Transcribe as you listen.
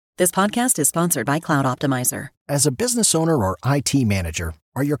This podcast is sponsored by Cloud Optimizer. As a business owner or IT manager,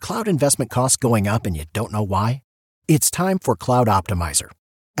 are your cloud investment costs going up and you don't know why? It's time for Cloud Optimizer.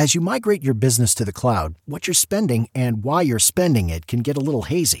 As you migrate your business to the cloud, what you're spending and why you're spending it can get a little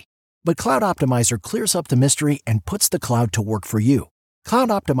hazy. But Cloud Optimizer clears up the mystery and puts the cloud to work for you. Cloud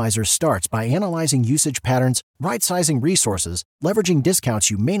Optimizer starts by analyzing usage patterns, right-sizing resources, leveraging discounts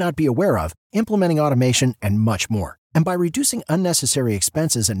you may not be aware of, implementing automation, and much more. And by reducing unnecessary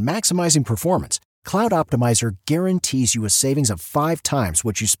expenses and maximizing performance, Cloud Optimizer guarantees you a savings of 5 times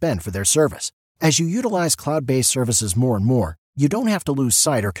what you spend for their service. As you utilize cloud-based services more and more, you don't have to lose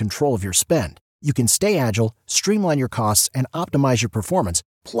sight or control of your spend. You can stay agile, streamline your costs, and optimize your performance,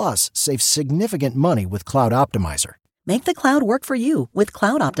 plus save significant money with Cloud Optimizer. Make the cloud work for you with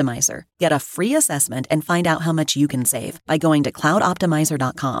Cloud Optimizer. Get a free assessment and find out how much you can save by going to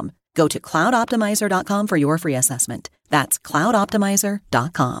cloudoptimizer.com. Go to cloudoptimizer.com for your free assessment. That's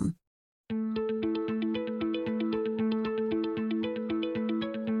cloudoptimizer.com.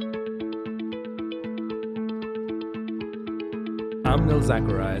 I'm Nil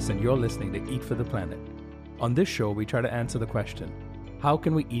Zacharias, and you're listening to Eat for the Planet. On this show, we try to answer the question, how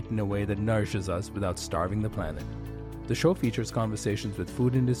can we eat in a way that nourishes us without starving the planet? The show features conversations with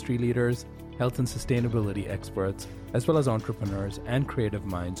food industry leaders, health and sustainability experts, as well as entrepreneurs and creative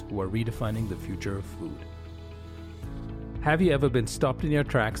minds who are redefining the future of food. Have you ever been stopped in your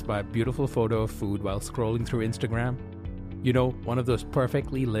tracks by a beautiful photo of food while scrolling through Instagram? You know, one of those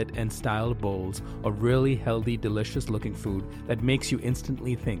perfectly lit and styled bowls of really healthy, delicious looking food that makes you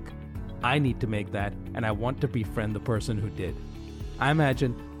instantly think, I need to make that and I want to befriend the person who did. I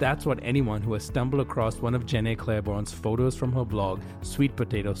imagine that's what anyone who has stumbled across one of Jenée Claiborne's photos from her blog, Sweet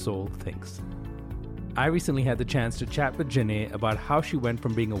Potato Soul, thinks. I recently had the chance to chat with Jenée about how she went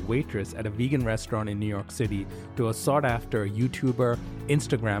from being a waitress at a vegan restaurant in New York City to a sought-after YouTuber,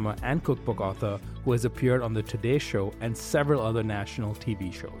 Instagrammer, and cookbook author who has appeared on The Today Show and several other national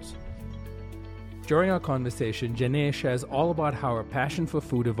TV shows. During our conversation, Jenée shares all about how her passion for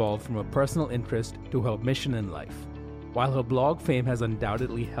food evolved from a personal interest to her mission in life. While her blog fame has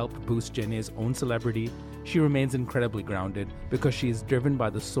undoubtedly helped boost Jenée's own celebrity, she remains incredibly grounded because she is driven by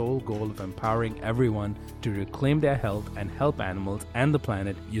the sole goal of empowering everyone to reclaim their health and help animals and the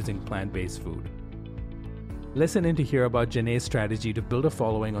planet using plant-based food. Listen in to hear about Jenée's strategy to build a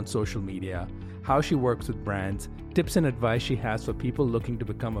following on social media, how she works with brands, tips and advice she has for people looking to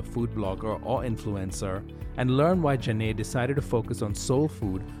become a food blogger or influencer, and learn why Jenée decided to focus on soul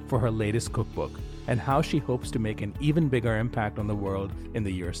food for her latest cookbook, and how she hopes to make an even bigger impact on the world in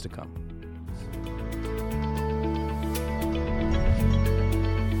the years to come.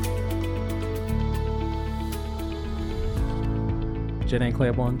 Jenée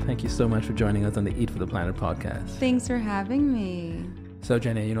Claiborne, thank you so much for joining us on the Eat for the Planet podcast. Thanks for having me. So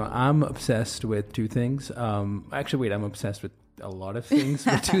Jenée, I'm obsessed with two things. I'm obsessed with a lot of things,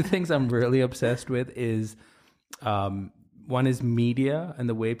 but two things I'm really obsessed with is, one is media and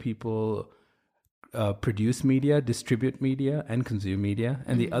the way people produce media, distribute media, and consume media.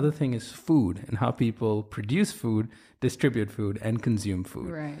 And the other thing is food and how people produce food, distribute food, and consume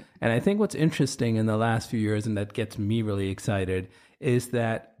food. Right. And I think what's interesting in the last few years, and that gets me really excited, is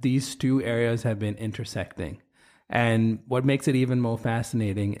that these two areas have been intersecting. And what makes it even more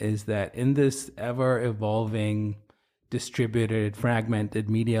fascinating is that in this ever-evolving, distributed, fragmented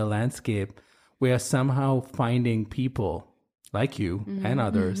media landscape, we are somehow finding people like you and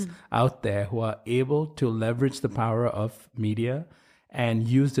others out there who are able to leverage the power of media and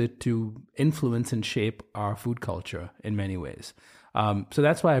use it to influence and shape our food culture in many ways. So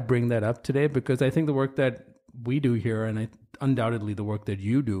that's why I bring that up today, because I think the work that we do here, and undoubtedly the work that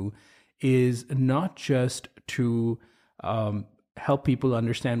you do, is not just to help people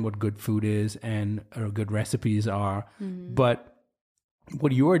understand what good food is and good recipes are, but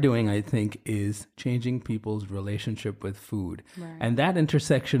what you are doing, I think, is changing people's relationship with food. Right. And that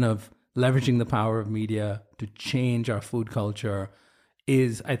intersection of leveraging the power of media to change our food culture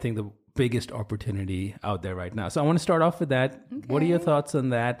is, I think, the biggest opportunity out there right now. So I want to start off with that. Okay. What are your thoughts on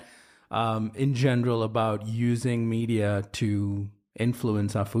that in general about using media to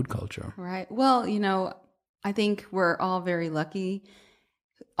influence our food culture? Right. Well, I think we're all very lucky,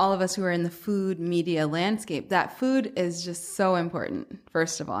 all of us who are in the food media landscape, that food is just so important.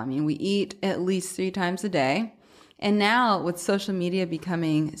 First of all, I mean, we eat at least 3 times a day. And now with social media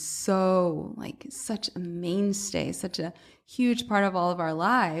becoming so such a mainstay, such a huge part of all of our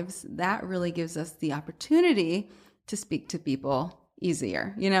lives, that really gives us the opportunity to speak to people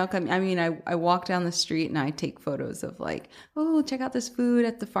easier. I mean, I walk down the street and I take photos of oh, check out this food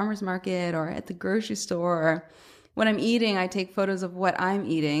at the farmer's market or at the grocery store. when I'm eating, I take photos of what I'm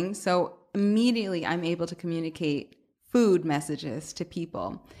eating. So immediately I'm able to communicate food messages to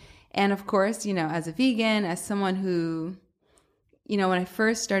people. And of course, as a vegan, as someone who, when I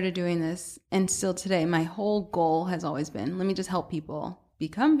first started doing this, and still today, my whole goal has always been, let me just help people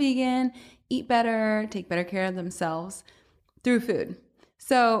become vegan, eat better, take better care of themselves through food.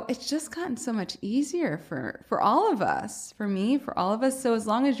 So it's just gotten so much easier for all of us, for me, for all of us. So as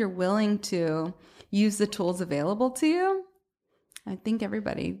long as you're willing to use the tools available to you, I think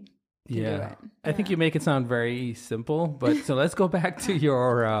everybody can do it. I think you make it sound very simple, but so let's go back to the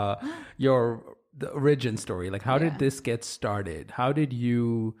origin story. Like, how did this get started? How did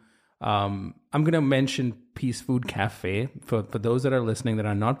you, I'm going to mention Peace Food Cafe for those that are listening that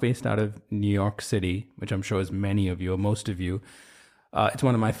are not based out of New York City, which I'm sure is many of you or most of you. It's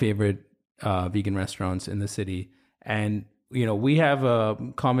one of my favorite vegan restaurants in the city. And, we have a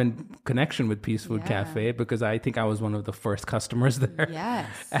common connection with Peace Food Cafe because I think I was one of the first customers there. Yes.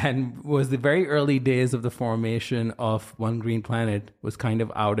 And was the very early days of the formation of One Green Planet was kind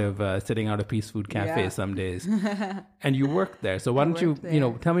of out of sitting out of Peace Food Cafe some days. And you worked there. So why don't you,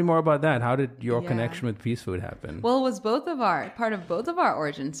 tell me more about that. How did your connection with Peace Food happen? Well, it was part of both of our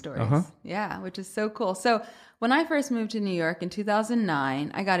origin stories. Yeah, which is so cool. So when I first moved to New York in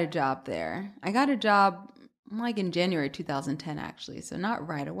 2009, I got a job there. I got a job like in January 2010, actually. So not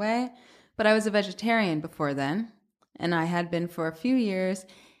right away, but I was a vegetarian before then, and I had been for a few years.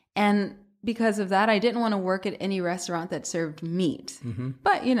 And because of that, I didn't want to work at any restaurant that served meat.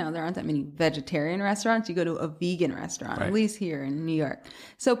 But, there aren't that many vegetarian restaurants. You go to a vegan restaurant, at least here in New York.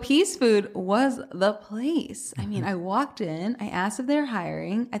 So Peace Food was the place. I mean, I walked in, I asked if they're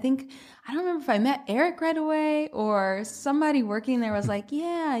hiring. I don't remember if I met Eric right away or somebody working there was like,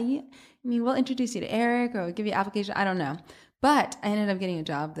 we'll introduce you to Eric or we'll give you an application. I don't know. But I ended up getting a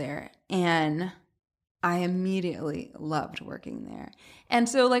job there, and I immediately loved working there. And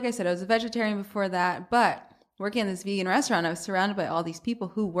so, like I said, I was a vegetarian before that, but working in this vegan restaurant, I was surrounded by all these people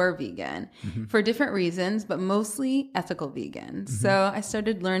who were vegan for different reasons, but mostly ethical vegans. So I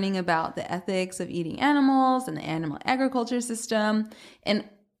started learning about the ethics of eating animals and the animal agriculture system and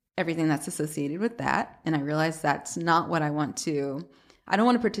everything that's associated with that. And I realized that's not what I don't want to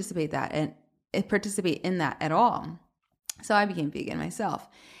participate in that at all. So I became vegan myself.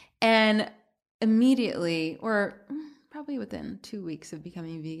 And immediately, or probably within 2 weeks of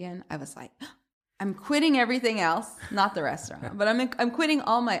becoming vegan, I was like, I'm quitting everything else, not the restaurant, but I'm quitting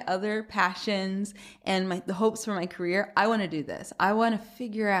all my other passions and the hopes for my career. I want to do this. I want to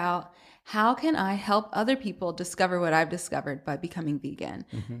figure out how can I help other people discover what I've discovered by becoming vegan?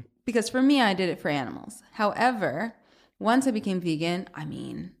 Because for me, I did it for animals. However, once I became vegan,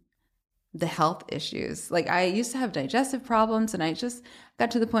 the health issues. Like, I used to have digestive problems, and I just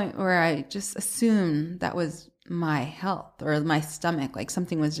got to the point where I just assumed that was my health or my stomach, like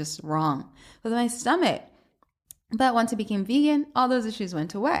something was just wrong with my stomach. But once I became vegan, all those issues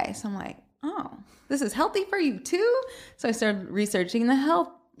went away. So I'm like, oh, this is healthy for you too? So I started researching the health,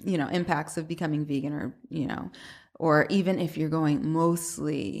 impacts of becoming vegan, or even if you're going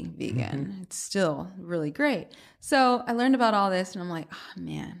mostly vegan, it's still really great. So I learned about all this, and I'm like, oh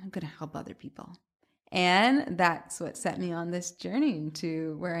man, I'm going to help other people. And that's what set me on this journey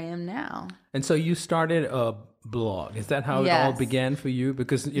to where I am now. And so you started a blog. Is that how it all began for you?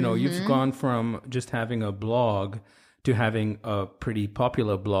 Because, you've gone from just having a blog to having a pretty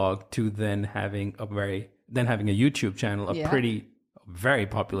popular blog to then having a YouTube channel, very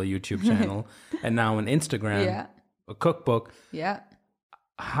popular YouTube channel, and now an Instagram, a cookbook. Yeah.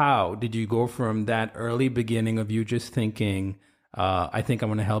 How did you go from that early beginning of you just thinking, I think I'm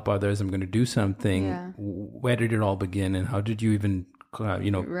going to help others, I'm going to do something. Yeah. Where did it all begin, and how did you even,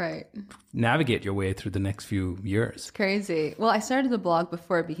 navigate your way through the next few years? It's crazy. Well, I started the blog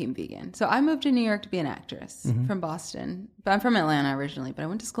before I became vegan. So I moved to New York to be an actress from Boston. But I'm from Atlanta originally, but I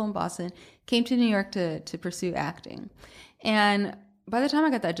went to school in Boston, came to New York to pursue acting. And by the time I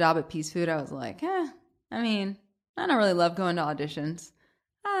got that job at Peace Food, I was like, I don't really love going to auditions.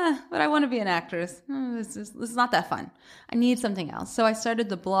 But I want to be an actress. This is not that fun. I need something else. So I started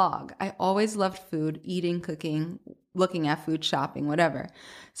the blog. I always loved food, eating, cooking, looking at food, shopping, whatever.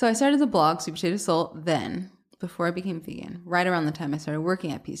 So I started the blog, Sweet Potato Soul, then, before I became vegan, right around the time I started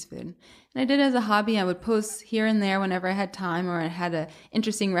working at Peace Food. And I did it as a hobby. I would post here and there whenever I had time or I had an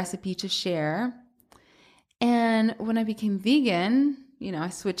interesting recipe to share. And when I became vegan, I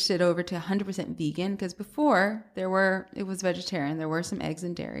switched it over to 100% vegan because before it was vegetarian. There were some eggs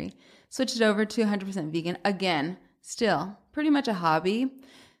and dairy. Switched it over to 100% vegan. Again, still pretty much a hobby.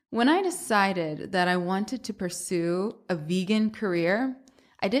 When I decided that I wanted to pursue a vegan career,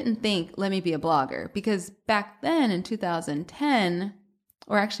 I didn't think, let me be a blogger, because back then in 2010,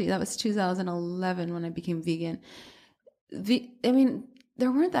 or actually that was 2011 when I became vegan.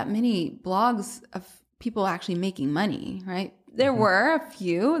 There weren't that many blogs of people actually making money, right? There were a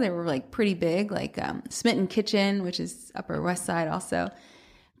few. They were like pretty big, like Smitten Kitchen, which is Upper West Side also.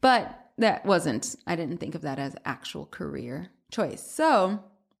 But that wasn't, I didn't think of that as actual career choice. So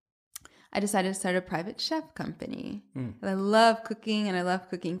I decided to start a private chef company. I love cooking, and I love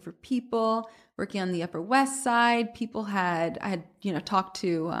cooking for people. Working on the Upper West Side, I had talked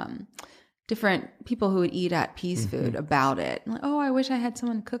to different people who would eat at Peace Food about it. Like, oh, I wish I had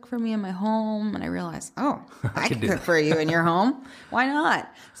someone cook for me in my home. And I realized, oh, I can cook for you in your home. Why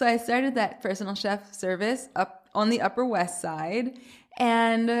not? So I started that personal chef service up on the Upper West Side.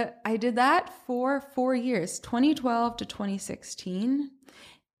 And I did that for 4 years, 2012 to 2016.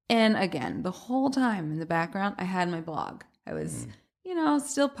 And again, the whole time in the background, I had my blog. I was,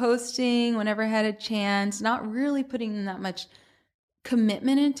 still posting whenever I had a chance, not really putting that much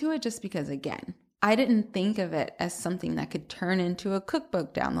commitment into it, just because, again, I didn't think of it as something that could turn into a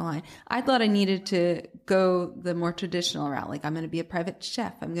cookbook down the line. I thought I needed to go the more traditional route. Like, I'm going to be a private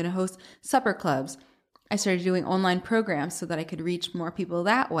chef. I'm going to host supper clubs. I started doing online programs so that I could reach more people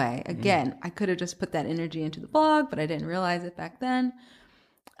that way. Again, I could have just put that energy into the blog, but I didn't realize it back then.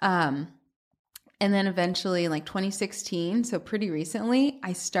 And then eventually in like 2016, so pretty recently,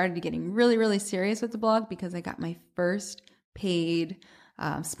 I started getting really, really serious with the blog because I got my first paid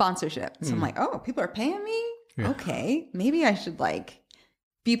sponsorship. So I'm like, oh, people are paying me? Yeah. Okay, maybe I should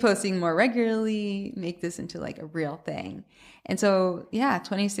be posting more regularly, make this into like a real thing. And so,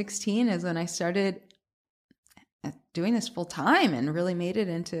 2016 is when I started doing this full time and really made it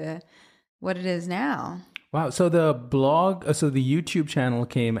into what it is now. Wow. So the blog, the YouTube channel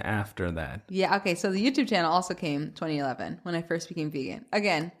came after that. Yeah. Okay. So the YouTube channel also came 2011 when I first became vegan.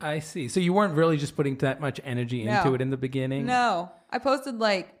 Again. I see. So you weren't really just putting that much energy into it in the beginning? No. I posted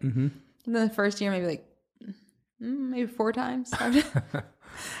in the first year, maybe 4 times.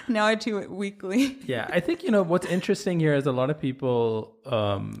 Now I do it weekly. Yeah. I think, what's interesting here is a lot of people,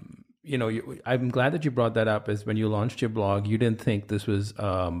 I'm glad that you brought that up, is when you launched your blog, you didn't think this was,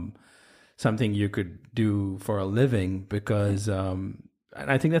 something you could do for a living, because and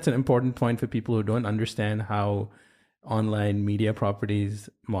I think that's an important point for people who don't understand how online media properties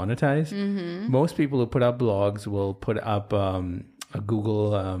monetize. Most people who put up blogs will put up a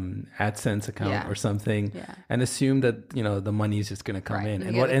Google AdSense account or something and assume that the money is just going to come in,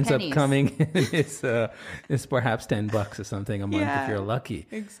 and what ends up coming is perhaps $10 or something a month if you're lucky.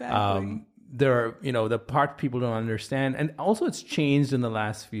 Exactly. There are, the part people don't understand. And also it's changed in the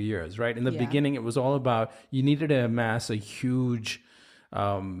last few years, right? In the beginning, it was all about, you needed to amass a huge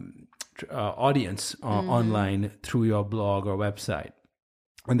audience online through your blog or website.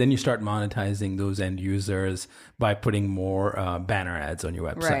 And then you start monetizing those end users by putting more banner ads on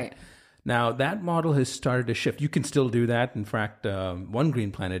your website. Right. Now, that model has started to shift. You can still do that. In fact, One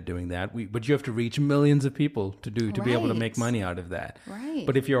Green Planet doing that. But you have to reach millions of people to be able to make money out of that. Right.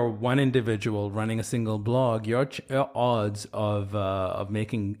 But if you're one individual running a single blog, your odds of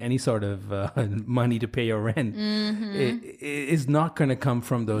making any sort of money to pay your rent is not going to come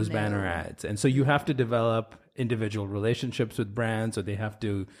from those banner ads. And so you have to develop individual relationships with brands, or they have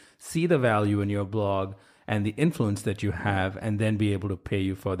to see the value in your blog and the influence that you have, and then be able to pay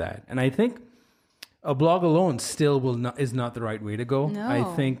you for that. And I think a blog alone still is not the right way to go. No. I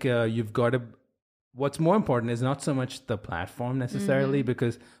think you've got to. What's more important is not so much the platform necessarily,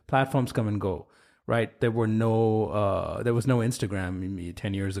 because platforms come and go, right? There was no Instagram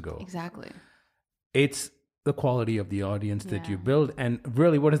 10 years ago. Exactly. It's the quality of the audience that you build, and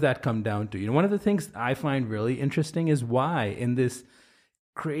really, what does that come down to? One of the things I find really interesting is why in this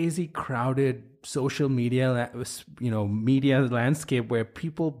crazy crowded social media media landscape where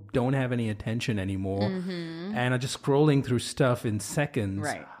people don't have any attention anymore and are just scrolling through stuff in seconds,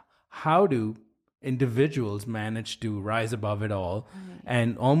 how do individuals manage to rise above it all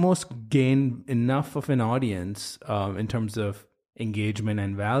and almost gain enough of an audience in terms of engagement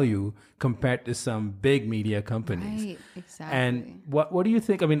and value compared to some big media companies? Right, exactly. And what do you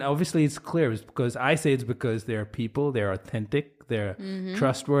think? I mean, obviously it's clear, because they're people, they're authentic, they're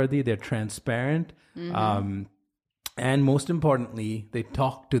trustworthy, they're transparent, and most importantly, they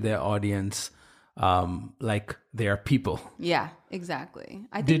talk to their audience like they're people. Yeah, exactly.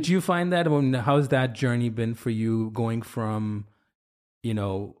 Did you find that? How's that journey been for you, going from,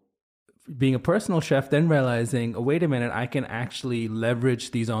 being a personal chef, then realizing, oh, wait a minute, I can actually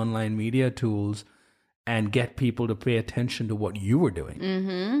leverage these online media tools and get people to pay attention to what you were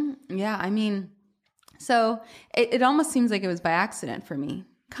doing? Yeah, so it almost seems like it was by accident for me.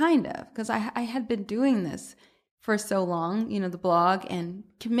 kind of, because I had been doing this for so long, the blog, and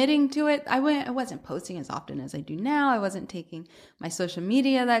committing to it. I wasn't posting as often as I do now. I wasn't taking my social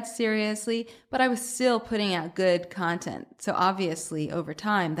media that seriously, but I was still putting out good content. So obviously over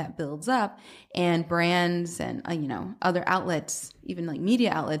time that builds up, and brands and, other outlets, even like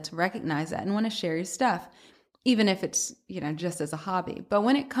media outlets, recognize that and want to share your stuff, even if it's, just as a hobby. But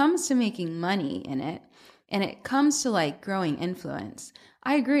when it comes to making money in it, and it comes to like growing influence,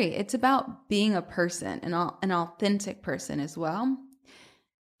 I agree. It's about being a person, an authentic person as well.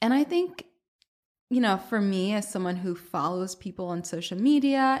 And I think, for me as someone who follows people on social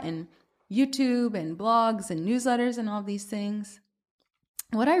media and YouTube and blogs and newsletters and all these things,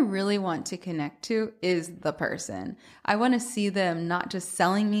 what I really want to connect to is the person. I want to see them not just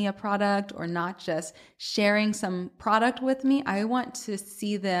selling me a product or not just sharing some product with me. I want to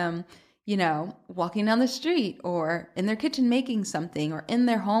see them walking down the street or in their kitchen making something or in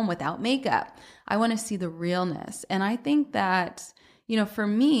their home without makeup. I want to see the realness. And I think that, for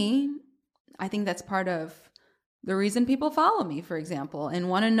me, I think that's part of the reason people follow me, for example, and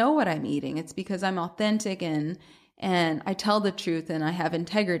want to know what I'm eating. It's because I'm authentic and I tell the truth and I have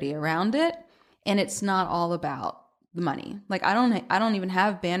integrity around it. And it's not all about the money. Like I don't even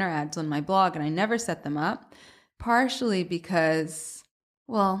have banner ads on my blog, and I never set them up, partially because,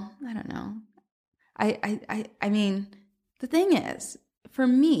 well, I don't know. I mean, the thing is, for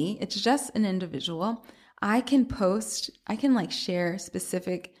me, it's just an individual. I can share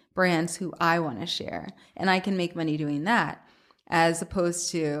specific brands who I want to share, and I can make money doing that, as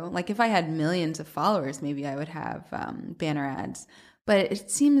opposed to like if I had millions of followers, maybe I would have banner ads. But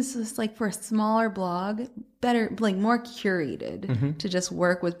it seems just like for a smaller blog, better, like more curated to just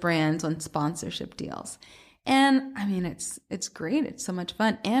work with brands on sponsorship deals. And I mean, it's great. It's so much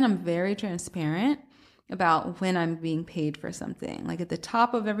fun. And I'm very transparent about when I'm being paid for something. Like at the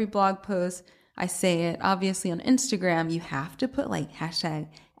top of every blog post, I say it. Obviously on Instagram, you have to put like hashtag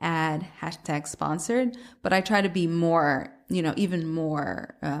ad, hashtag sponsored. But I try to be more, even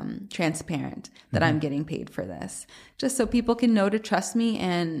more transparent that I'm getting paid for this, just so people can know to trust me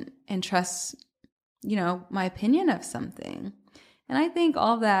and trust, my opinion of something. And I think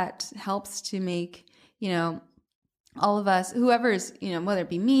all that helps to make, all of us, whoever's, whether it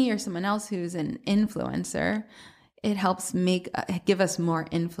be me or someone else who's an influencer, it helps give us more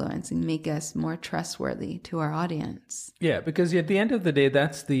influence and make us more trustworthy to our audience. Yeah, because at the end of the day,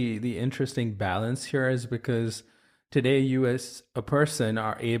 that's the interesting balance here, is because today you as a person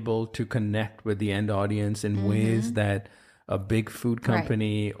are able to connect with the end audience in ways that a big food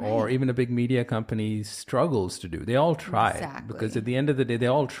company or even a big media company struggles to do. They all try, because at the end of the day,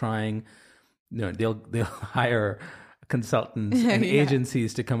 they're all trying. They'll hire consultants and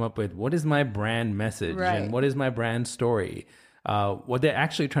agencies to come up with what is my brand message and what is my brand story. What they're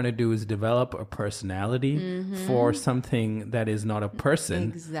actually trying to do is develop a personality for something that is not a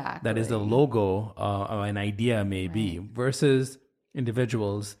person, that is a logo or an idea maybe, versus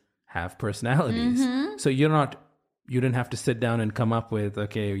individuals have personalities. So you didn't have to sit down and come up with,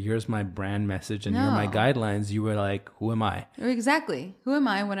 okay, here's my brand message and here are my guidelines. You were like, who am I? Exactly. Who am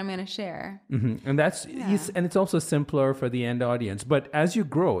I? What I'm going to share. And and it's also simpler for the end audience. But as you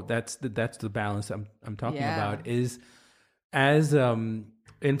grow, that's the balance I'm talking about, is as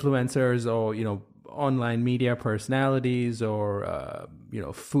influencers or, online media personalities or,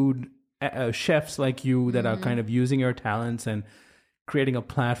 food chefs like you that are kind of using your talents and creating a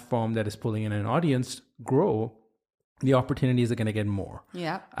platform that is pulling in an audience grow, the opportunities are going to get more.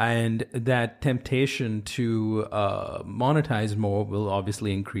 Yeah. And that temptation to monetize more will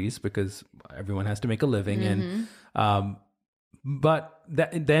obviously increase because everyone has to make a living. And but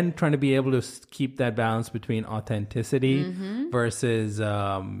then trying to be able to keep that balance between authenticity versus,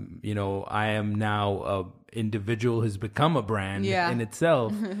 I am now an individual who's become a brand in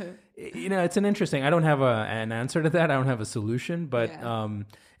itself. It's an interesting, I don't have an answer to that. I don't have a solution, but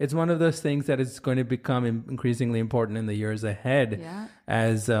it's one of those things that is going to become increasingly important in the years ahead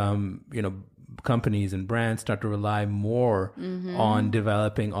as, companies and brands start to rely more on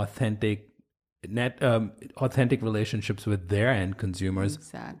developing authentic relationships with their end consumers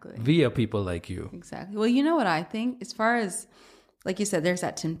via people like you. Exactly. Well, you know what I think? As far as, like you said, there's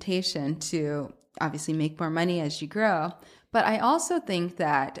that temptation to obviously make more money as you grow. But I also think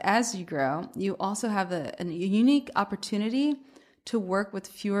that as you grow, you also have a unique opportunity to work with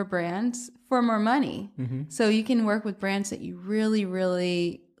fewer brands for more money. So you can work with brands that you really,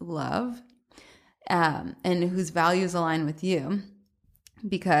 really love and whose values align with you.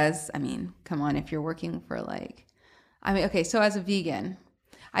 Because, come on, if you're working for so as a vegan,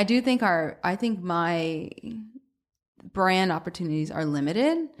 I do think brand opportunities are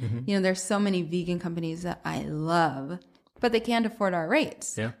limited. You know, there's so many vegan companies that I love, but they can't afford our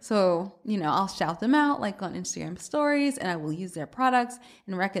rates. Yeah. So, you know, I'll shout them out like on Instagram stories, and I will use their products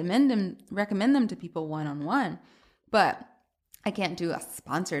and recommend them to people one-on-one. But I can't do a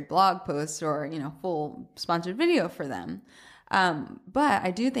sponsored blog post or, you know, full sponsored video for them. But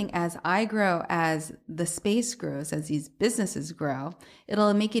I do think as I grow, as the space grows, as these businesses grow,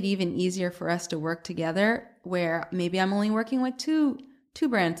 it'll make it even easier for us to work together, where maybe I'm only working with two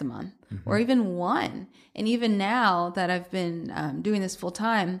brands a month or even one. And even now that I've been doing this full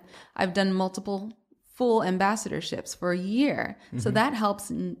time, I've done multiple full ambassadorships for a year. So that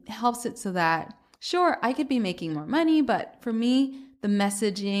helps it so that, sure, I could be making more money, but for me, the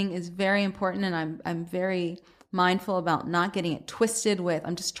messaging is very important, and I'm very mindful about not getting it twisted with,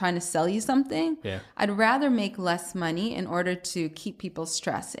 I'm just trying to sell you something. Yeah. I'd rather make less money in order to keep people's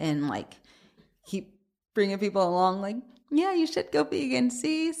stress and like keep bringing people along, like, yeah, you should go vegan.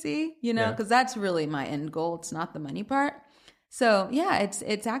 See, you know, because that's really my end goal. It's not the money part. So yeah,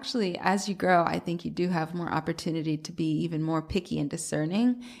 it's actually, as you grow, I think you do have more opportunity to be even more picky and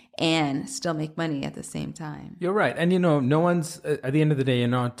discerning and still make money at the same time. You're right. And, you know, no one's, at the end of the day, you're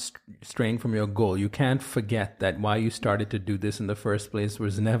not straying from your goal. You can't forget that why you started to do this in the first place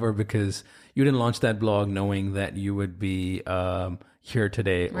was never because you didn't launch that blog knowing that you would be here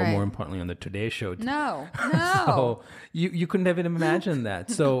today, or more importantly, on the Today Show. No. So you couldn't have even imagined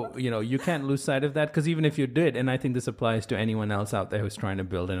that. So, you know, you can't lose sight of that, because even if you did, and I think this applies to anyone else out there who's trying to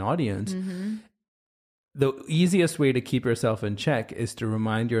build an audience, the easiest way to keep yourself in check is to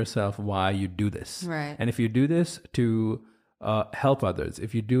remind yourself why you do this. Right. And if you do this to help others,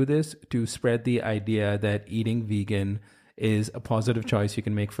 if you do this to spread the idea that eating vegan is a positive choice you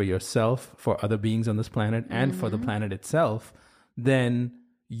can make for yourself, for other beings on this planet, and for the planet itself, then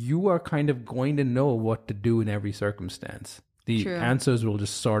you are kind of going to know what to do in every circumstance. The answers will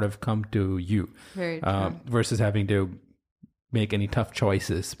just sort of come to you. Very true. Versus having to make any tough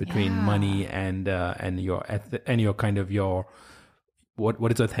choices between money and your kind of your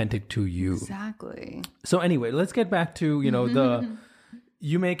what is authentic to you. Exactly. So anyway, let's get back to, you know,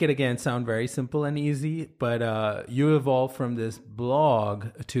 you make it again sound very simple and easy, but you evolved from this blog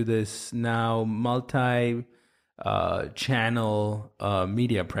to this now channel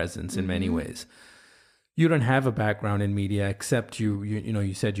media presence in many ways. You don't have a background in media, except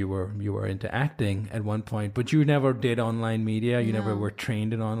you said you were into acting at one point, but you never did online media. You never were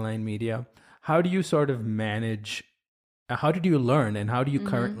trained in online media. How do you sort of manage? How did you learn, and how do you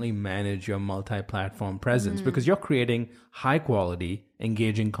currently manage your multi-platform presence? Because you're creating high quality,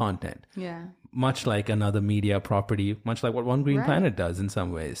 engaging content. Yeah. Much like another media property, much like what One Green Planet does in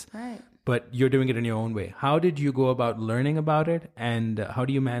some ways. Right. But you're doing it in your own way. How did you go about learning about it, and how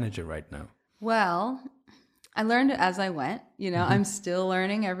do you manage it right now? Well, I learned it as I went. You know, I'm still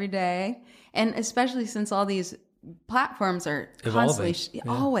learning every day. And especially since all these platforms are constantly,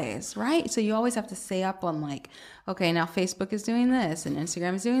 always, right? So you always have to stay up on like, okay, now Facebook is doing this and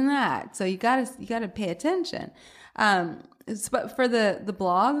Instagram is doing that. So you gotta pay attention. But for the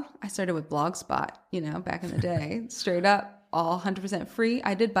blog, I started with Blogspot, you know, back in the day, straight up, all 100% free.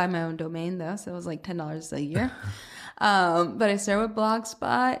 I did buy my own domain though, so it was like $10 a year. But I started with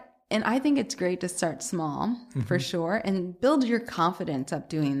Blogspot. And I think it's great to start small, for sure, and build your confidence up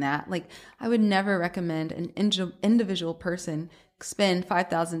doing that. Like, I would never recommend an individual person spend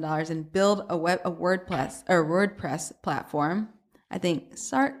 $5,000 and build a WordPress platform. I think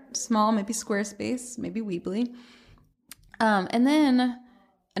start small, maybe Squarespace, maybe Weebly. And then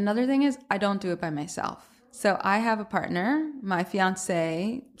another thing is I don't do it by myself. So I have a partner, my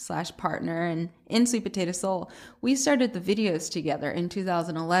fiance/partner, and in Sweet Potato Soul, we started the videos together in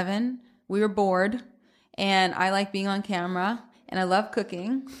 2011. We were bored, and I like being on camera, and I love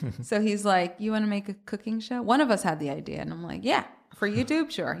cooking. So he's like, you want to make a cooking show? One of us had the idea, and I'm like, yeah, for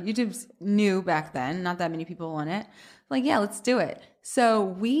YouTube, sure. YouTube's new back then. Not that many people want it. Like, yeah, let's do it. So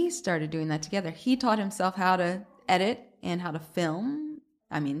we started doing that together. He taught himself how to edit and how to film.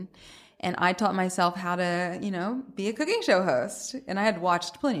 And I taught myself how to, you know, be a cooking show host. And I had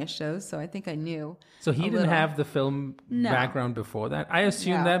watched plenty of shows, so I think I knew. So he didn't have the film background before that? I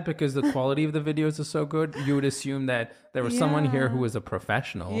assume that because the quality of the videos is so good, you would assume that there was someone here who was a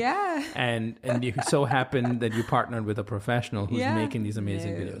professional. Yeah. And you so happened that you partnered with a professional who's making these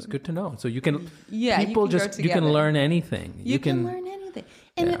amazing videos. Good to know. So you can, you can learn anything. You can learn anything.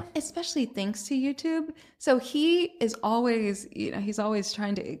 And especially thanks to YouTube. So he is always, you know, he's always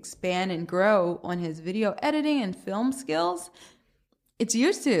trying to expand and grow on his video editing and film skills. It's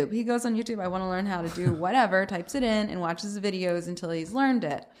YouTube. He goes on YouTube, I want to learn how to do whatever, types it in and watches the videos until he's learned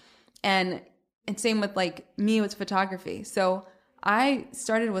it. And And same with like me with photography. So I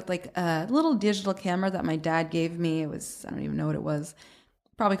started with like a little digital camera that my dad gave me. It was, I don't even know what it was.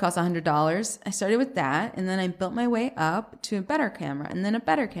 Probably cost $100. I started with that, and then I built my way up to a better camera, and then a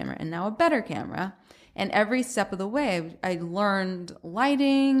better camera, and now a better camera. And every step of the way, I learned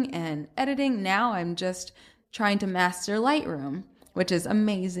lighting and editing. Now I'm just trying to master Lightroom, which is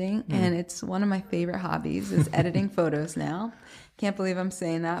amazing. And it's one of my favorite hobbies is editing photos now. Can't believe I'm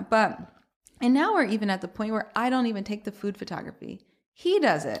saying that. And now we're even at the point where I don't even take the food photography. He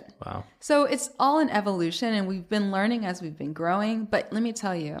does it. Wow. So it's all an evolution, and we've been learning as we've been growing. But let me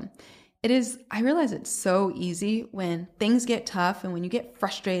tell you, I realize it's so easy when things get tough and when you get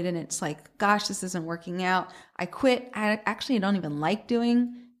frustrated and it's like, gosh, this isn't working out. I quit. I actually don't even like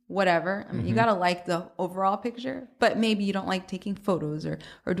doing whatever. I mean, you got to like the overall picture, but maybe you don't like taking photos or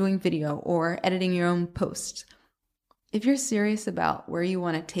doing video or editing your own posts. If you're serious about where you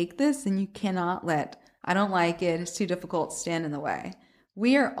want to take this, then you cannot let, I don't like it, it's too difficult, stand in the way.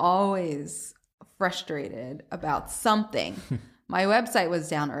 We are always frustrated about something. My website was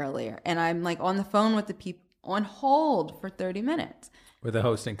down earlier, and I'm like on the phone with the people on hold for 30 minutes. With a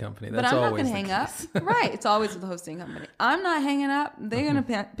hosting company. That's but I'm not always going to hang case. up. Right. It's always with the hosting company. I'm not hanging up. They're going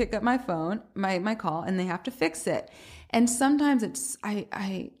to pick up my phone, my call, and they have to fix it. And sometimes it's,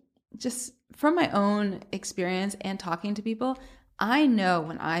 I just, from my own experience and talking to people, I know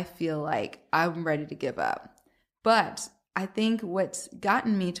when I feel like I'm ready to give up. But I think what's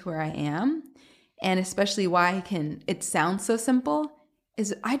gotten me to where I am, and especially why it sounds so simple,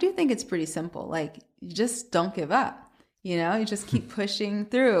 is I do think it's pretty simple. Like, you just don't give up. You know, you just keep pushing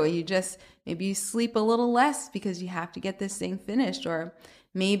through. Maybe you sleep a little less because you have to get this thing finished. Or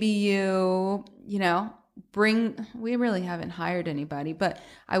maybe we really haven't hired anybody, but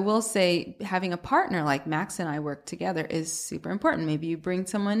I will say having a partner like Max and I work together is super important. Maybe you bring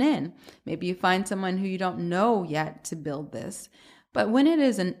someone in. Maybe you find someone who you don't know yet to build this. But when it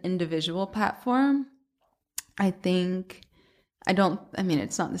is an individual platform, it's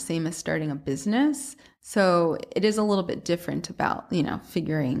not the same as starting a business. So it is a little bit different about,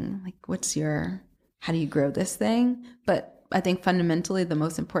 figuring like how do you grow this thing? But I think fundamentally the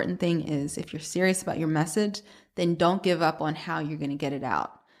most important thing is if you're serious about your message, then don't give up on how you're going to get it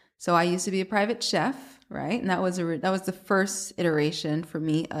out. So I used to be a private chef, right? And that was the first iteration for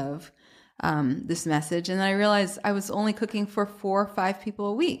me of this message. And I realized I was only cooking for 4 or 5 people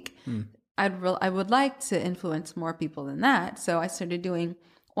a week. I would like to influence more people than that. So I started doing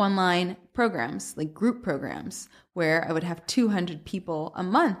online programs, like group programs, where I would have 200 people a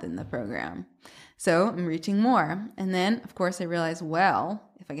month in the program. So I'm reaching more. And then, of course, I realized,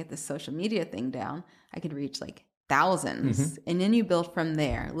 if I get this social media thing down, I could reach like thousands. And then you build from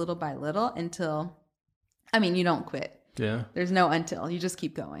there, little by little, until, you don't quit. Yeah. There's no until. You just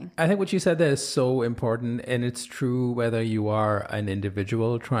keep going. I think what you said there is so important, and it's true whether you are an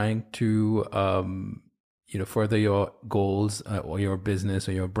individual trying to, further your goals or your business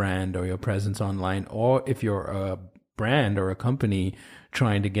or your brand or your presence online, or if you're a brand or a company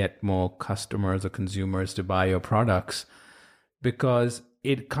trying to get more customers or consumers to buy your products, because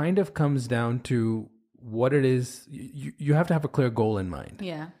it kind of comes down to what it is. You have to have a clear goal in mind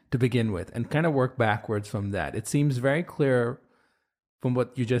to begin with and kind of work backwards from that. It seems very clear from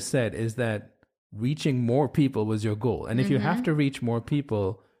what you just said is that reaching more people was your goal. And if you have to reach more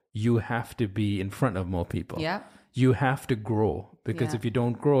people, you have to be in front of more people. Yeah. You have to grow, because if you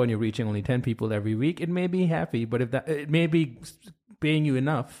don't grow and you're reaching only 10 people every week, it may be happy, but it may be paying you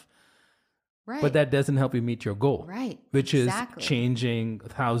enough. Right. But that doesn't help you meet your goal. Right. Which is changing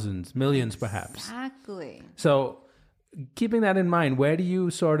thousands, millions perhaps. Exactly. So keeping that in mind, where do you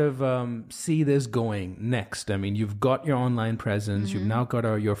sort of see this going next? I mean, you've got your online presence. You've now got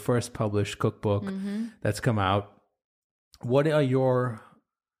your first published cookbook that's come out. What are your...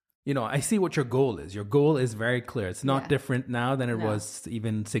 I see what your goal is. Your goal is very clear. It's not different now than it was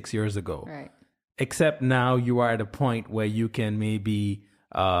even 6 years ago. Right. Except now you are at a point where you can maybe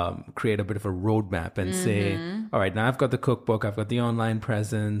create a bit of a roadmap and say, all right, now I've got the cookbook, I've got the online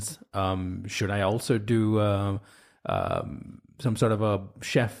presence. Should I also do some sort of a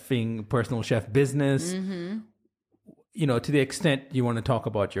personal chef business? To the extent you want to talk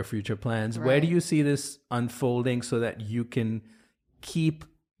about your future plans, where do you see this unfolding so that you can keep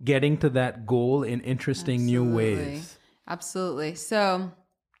getting to that goal in interesting new ways? Absolutely. So,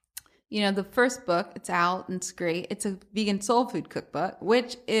 the first book, it's out and it's great. It's a vegan soul food cookbook,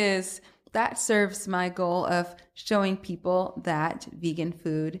 that serves my goal of showing people that vegan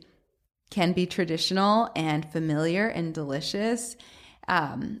food can be traditional and familiar and delicious,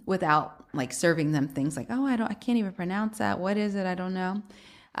 without like serving them things like, I can't even pronounce that. What is it? I don't know.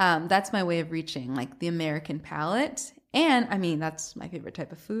 That's my way of reaching like the American palate. And I mean, that's my favorite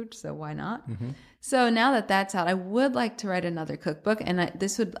type of food, so why not? So now that that's out, I would like to write another cookbook, and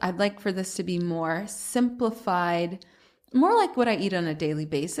I'd like for this to be more simplified, more like what I eat on a daily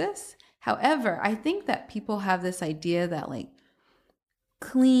basis. However, I think that people have this idea that like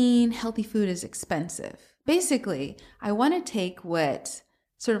clean, healthy food is expensive. Basically, I want to take what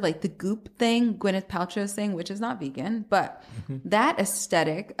sort of like the Goop thing, Gwyneth Paltrow's thing, which is not vegan, but that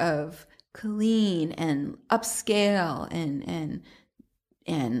aesthetic of clean and upscale and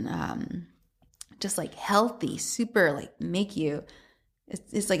just like healthy, super like make you,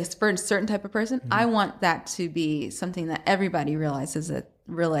 it's like it's for a certain type of person. I want that to be something that everybody realizes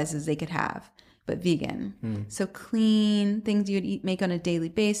they could have, but vegan. So clean things you would make on a daily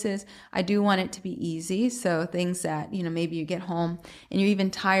basis. I do want it to be easy. So things that, maybe you get home and you're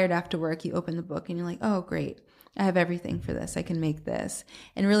even tired after work, you open the book and you're like, oh, great. I have everything for this. I can make this.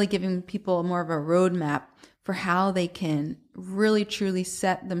 And really giving people more of a roadmap for how they can really truly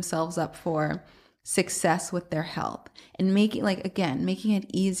set themselves up for success with their health and making it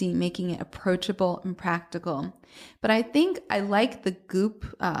easy, making it approachable and practical. But I think I like the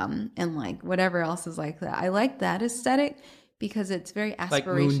Goop and like whatever else is like that. I like that aesthetic because it's very aspirational. Like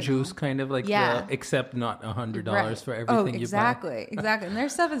Moon Juice, kind of like, except not $100 for everything you buy. Exactly. And their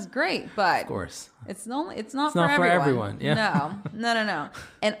stuff is great, but of course, it's not for everyone. Yeah. No.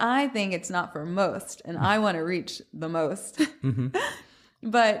 And I think it's not for most, and I want to reach the most.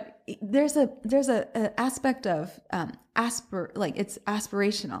 But there's a aspect of it's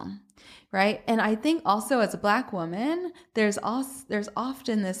aspirational, right? And I think also as a Black woman, there's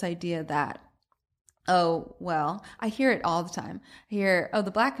often this idea that, oh, well, I hear it all the time. I hear, oh,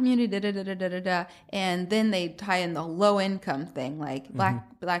 the Black community, da-da-da-da-da-da, and then they tie in the low income thing, like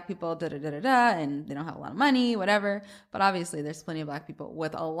Black people, da-da-da-da-da, and they don't have a lot of money, whatever. But obviously there's plenty of Black people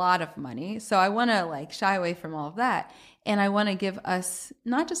with a lot of money. So I want to like shy away from all of that. And I want to give us,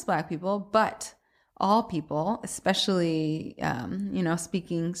 not just Black people, but all people, especially,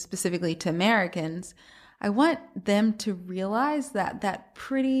 speaking specifically to Americans, I want them to realize that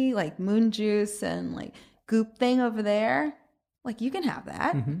pretty like Moon Juice and like Goop thing over there, like you can have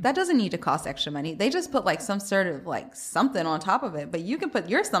that. That doesn't need to cost extra money. They just put like some sort of like something on top of it, but you can put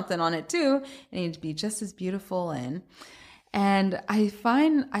your something on it too, and it'd be just as beautiful. And I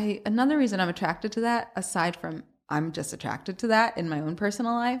find another reason I'm attracted to that, aside from I'm just attracted to that in my own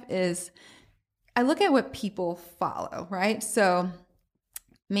personal life, is I look at what people follow, right? So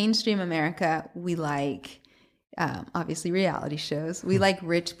mainstream America, we like, obviously, reality shows. We like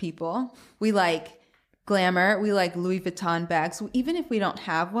rich people. We like glamour. We like Louis Vuitton bags. Even if we don't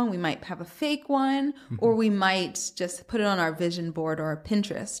have one, we might have a fake one, or we might just put it on our vision board or our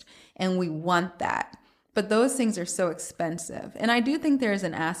Pinterest, and we want that. But those things are so expensive. And I do think there's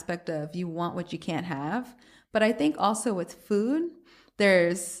an aspect of you want what you can't have. But I think also with food,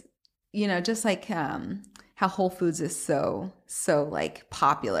 there's, just like how Whole Foods is so like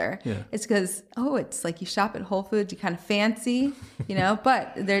popular. Yeah. It's because, it's like you shop at Whole Foods, you kind of fancy,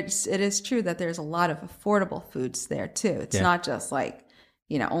 but it is true that there's a lot of affordable foods there too. It's not just like,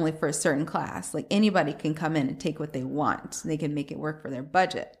 only for a certain class. Like anybody can come in and take what they want. They can make it work for their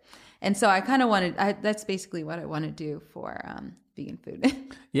budget. And so I kind of that's basically what I want to do for vegan food.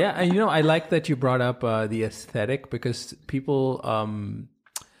 Yeah. And, I like that you brought up the aesthetic, because people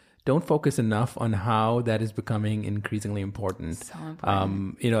don't focus enough on how that is becoming increasingly important. So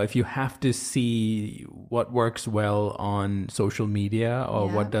important. If you have to see what works well on social media or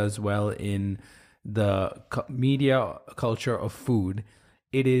what does well in the media culture of food,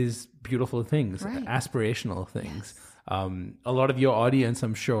 it is beautiful things, aspirational things. Yes. A lot of your audience,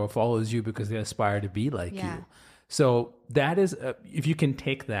 I'm sure, follows you because they aspire to be like you. So that is, if you can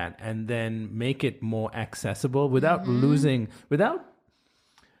take that and then make it more accessible without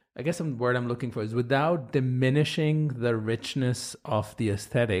I guess the word I'm looking for is without diminishing the richness of the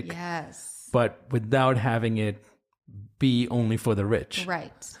aesthetic. Yes. But without having it be only for the rich.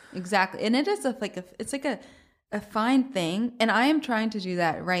 Right. Exactly. And it is it's like a fine thing. And I am trying to do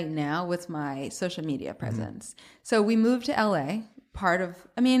that right now with my social media presence. So we moved to LA,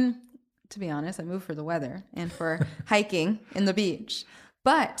 to be honest, I moved for the weather and for hiking in the beach.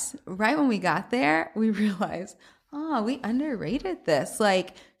 But right when we got there, we realized, we underrated this.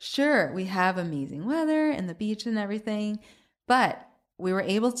 Like, sure, we have amazing weather and the beach and everything, but we were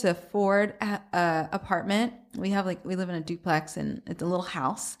able to afford a apartment. We live in a duplex and it's a little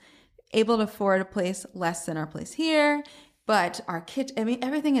house, able to afford a place less than our place here. But our kitchen,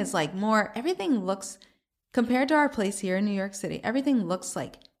 everything is like everything looks, compared to our place here in New York City, everything looks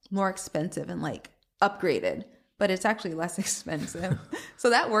like more expensive and like upgraded. but it's actually less expensive. So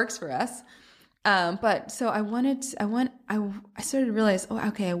that works for us. But so I started to realize, oh,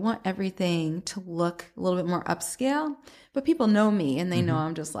 okay, I want everything to look a little bit more upscale, but people know me and they know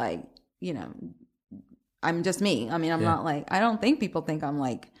I'm just like, I'm just me. I mean, I'm not like, I don't think people think I'm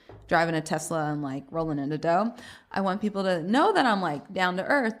like driving a Tesla and like rolling in the dough. I want people to know that I'm like down to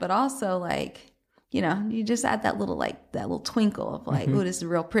earth, but also like, you just add that little twinkle of like, oh, this is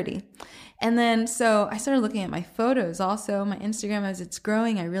real pretty. And then, so I started looking at my photos also, my Instagram, as it's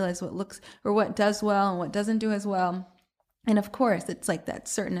growing, I realized what does well and what doesn't do as well. And of course, it's like that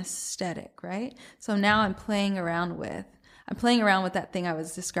certain aesthetic, right? So now I'm playing around with that thing I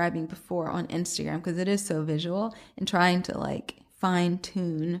was describing before on Instagram, because it is so visual, and trying to like fine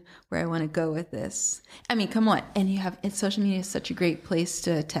tune where I want to go with this. I mean, come on. And social media is such a great place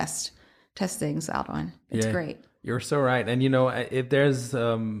to test things out on. It's great. You're so right. And, if there's,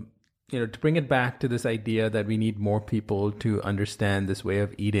 to bring it back to this idea that we need more people to understand this way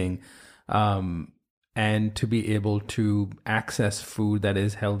of eating, and to be able to access food that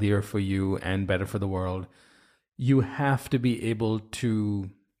is healthier for you and better for the world, you have to be able to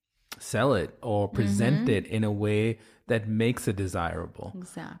sell it or present it in a way that makes it desirable.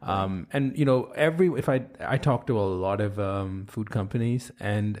 Exactly. And if I talk to a lot of food companies,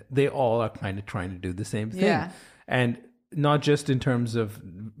 and they all are kind of trying to do the same thing. Yeah. And not just in terms of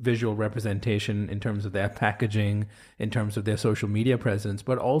visual representation, in terms of their packaging, in terms of their social media presence,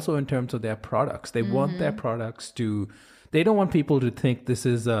 but also in terms of their products. They want their products they don't want people to think this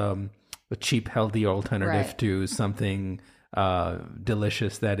is a cheap, healthy alternative to something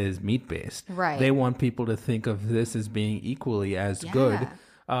delicious that is meat-based. Right. They want people to think of this as being equally as good,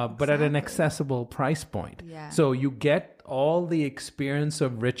 but at an accessible price point. Yeah. So you get all the experience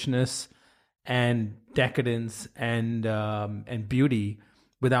of richness and decadence and beauty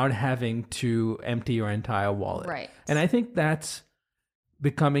without having to empty your entire wallet. Right. And I think that's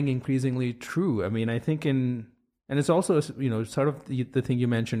becoming increasingly true. I mean, I think and it's also, sort of the thing you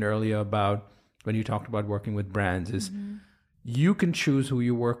mentioned earlier about when you talked about working with brands is you can choose who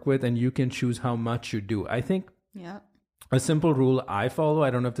you work with and you can choose how much you do. I think a simple rule I follow, I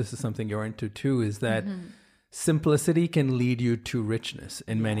don't know if this is something you're into too, is that simplicity can lead you to richness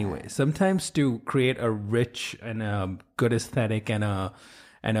in many ways. Sometimes to create a rich and a good aesthetic and a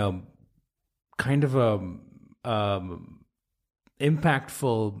kind of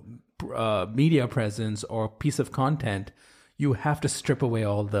impactful media presence or piece of content, you have to strip away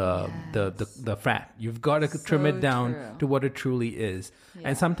all the fat. You've got to trim it down to what it truly is. Yeah.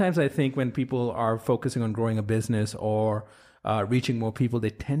 And sometimes I think when people are focusing on growing a business or reaching more people,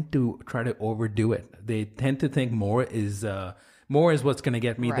 they tend to try to overdo it. They tend to think more is what's going to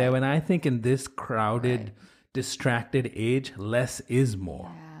get me there. And I think in this crowded, distracted age, less is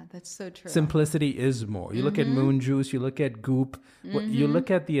more. Yeah, that's so true. Simplicity is more. You look at Moon Juice, you look at Goop, you look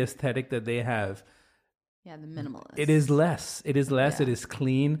at the aesthetic that they have. Yeah, the minimalist. It is less. It is less. Yeah. It is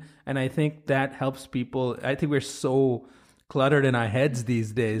clean. And I think that helps people. I think we're so cluttered in our heads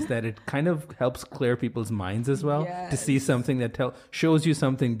these days that it kind of helps clear people's minds as well. Yes. To see something that shows you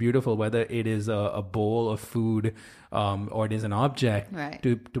something beautiful, whether it is a bowl of food or it is an object. Right.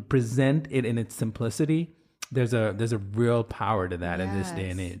 To present it in its simplicity, there's a real power to that in this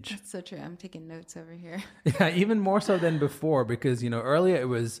day and age. That's so true. I'm taking notes over here. Yeah, even more so than before, because earlier it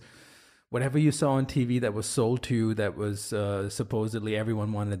was whatever you saw on TV that was sold to you, that was supposedly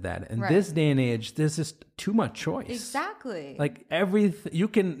everyone wanted that. In this day and age, there's just too much choice. Exactly. Like you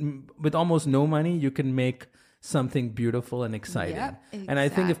can, with almost no money, you can make something beautiful and exciting. Yep, exactly. And I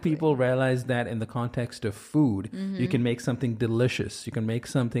think if people realize that in the context of food, you can make something delicious. You can make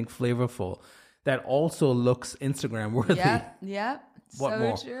something flavorful that also looks Instagram worthy. Yep. What so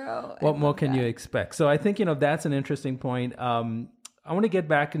more? True. What more can you expect? So I think, that's an interesting point. I want to get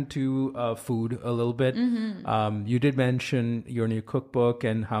back into food a little bit. You did mention your new cookbook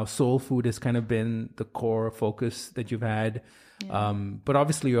and how soul food has kind of been the core focus that you've had. Yeah. But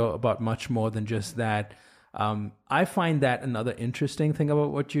obviously you're about much more than just that. I find that another interesting thing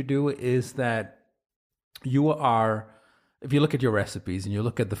about what you do is that you are, if you look at your recipes and you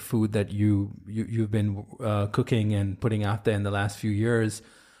look at the food that you've been cooking and putting out there in the last few years,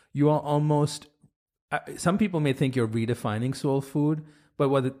 you are almost, some people may think you're redefining soul food, but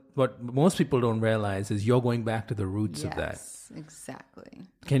what most people don't realize is you're going back to the roots of that. Yes, exactly.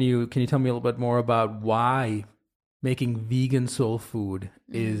 Can you tell me a little bit more about why making vegan soul food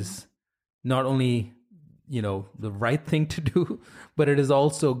is not only the right thing to do, but it is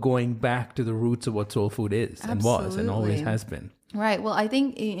also going back to the roots of what soul food is and was and always has been. Right. Well, I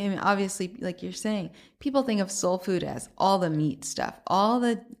think obviously, like you're saying, people think of soul food as all the meat stuff, all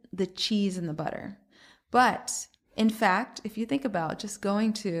the cheese and the butter. But in fact, if you think about just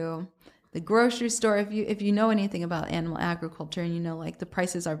going to the grocery store, if you know anything about animal agriculture and you know like the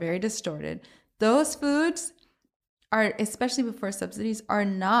prices are very distorted, those foods are, especially before subsidies, are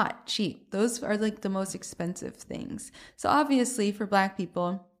not cheap. Those are like the most expensive things. So obviously for Black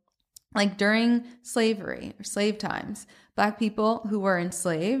people, like during slavery or slave times, Black people who were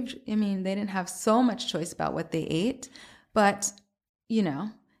enslaved, I mean, they didn't have so much choice about what they ate, but you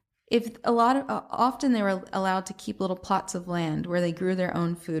know, if often they were allowed to keep little plots of land where they grew their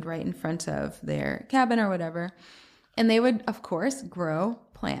own food right in front of their cabin or whatever. And they would, of course, grow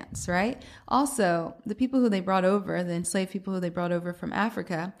plants, right? Also, the people who they brought over, the enslaved people who they brought over from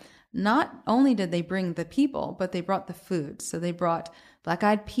Africa, not only did they bring the people, but they brought the food. So they brought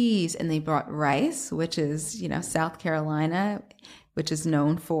black-eyed peas and they brought rice, which is, South Carolina, which is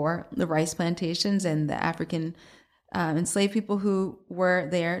known for the rice plantations and the African enslaved people who were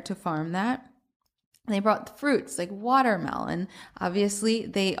there to farm that. They brought fruits like watermelon. Obviously,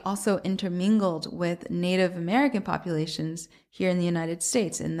 they also intermingled with Native American populations here in the United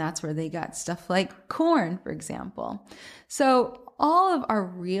States, and that's where they got stuff like corn, for example. So all of our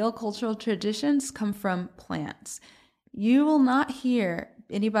real cultural traditions come from plants. You will not hear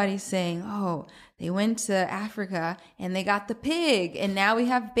anybody saying, oh, they went to Africa and they got the pig and now we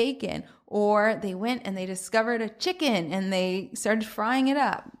have bacon. Or they went and they discovered a chicken and they started frying it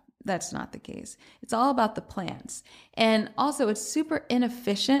up. That's not the case. It's all about the plants. And also it's super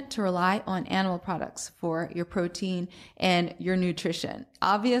inefficient to rely on animal products for your protein and your nutrition.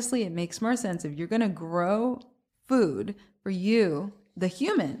 Obviously, it makes more sense if you're going to grow food for you, the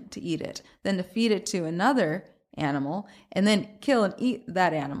human, to eat it, than to feed it to another animal and then kill and eat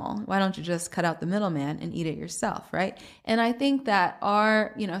that animal. Why don't you just cut out the middleman and eat it yourself, right? And I think that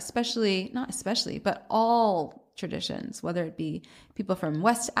our, but all traditions, whether it be people from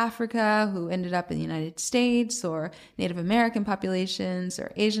West Africa who ended up in the United States or Native American populations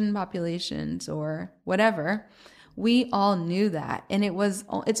or Asian populations or whatever, we all knew that. And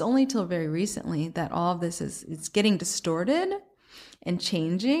it's only till very recently that all of this it's getting distorted and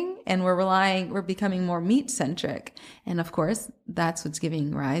changing, and we're becoming more meat-centric. And of course, that's what's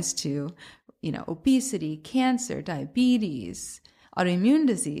giving rise to, obesity, cancer, diabetes, autoimmune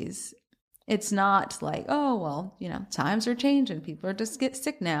disease. It's not like, oh, well, times are changing. People are just get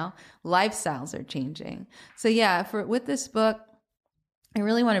sick now. Lifestyles are changing. So yeah, with this book, I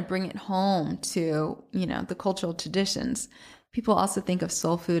really want to bring it home to, the cultural traditions. People also think of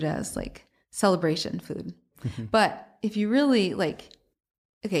soul food as like celebration food. But if you really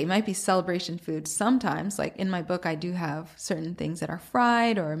it might be celebration food sometimes. Like in my book, I do have certain things that are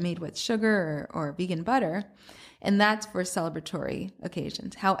fried or made with sugar or vegan butter, and that's for celebratory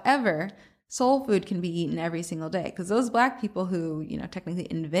occasions. However, soul food can be eaten every single day because those Black people who, technically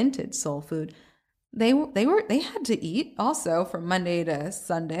invented soul food, they had to eat also from Monday to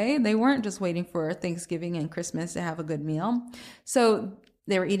Sunday. They weren't just waiting for Thanksgiving and Christmas to have a good meal. So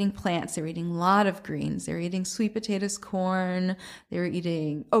they were eating plants. They were eating a lot of greens. They were eating sweet potatoes, corn. They were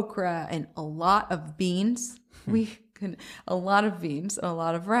eating okra and a lot of beans. A lot of beans and a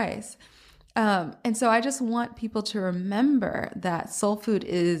lot of rice. And so I just want people to remember that soul food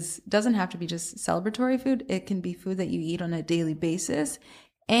doesn't have to be just celebratory food. It can be food that you eat on a daily basis.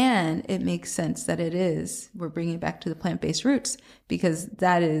 And it makes sense that we're bringing it back to the plant-based roots because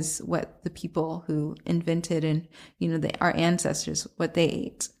that is what the people who invented and, our ancestors, what they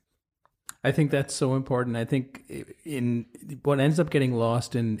ate. I think that's so important. I think in what ends up getting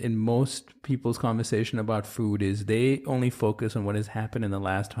lost in most people's conversation about food is they only focus on what has happened in the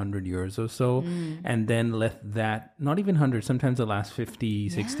last 100 years or so, and then let that, not even 100, sometimes the last 50,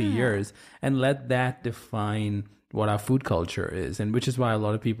 60 years, and let that define what our food culture is, and which is why a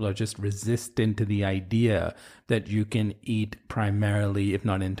lot of people are just resistant to the idea that you can eat primarily, if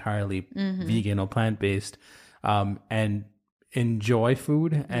not entirely, vegan or plant-based, and enjoy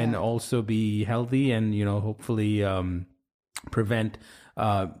food and also be healthy and, hopefully prevent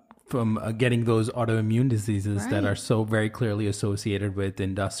from getting those autoimmune diseases that are so very clearly associated with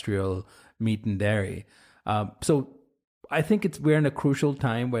industrial meat and dairy. So I think we're in a crucial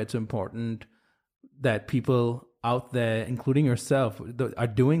time where it's important that people out there, including yourself, are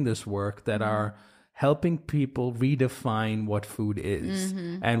doing this work that are helping people redefine what food is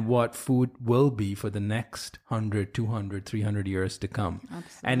and what food will be for the next 100, 200, 300 years to come. Absolutely.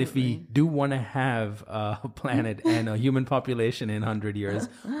 And if we do want to have a planet and a human population in 100 years,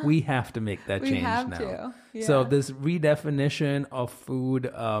 we have to make that change now. Yeah. So this redefinition of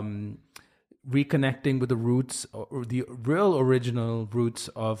food, reconnecting with the roots or the real original roots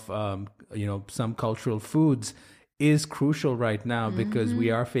of, some cultural foods is crucial right now because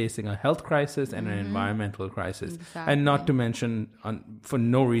we are facing a health crisis and an environmental crisis. Exactly. And not to mention, for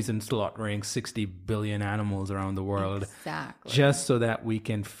no reason, slaughtering 60 billion animals around the world Exactly. just so that we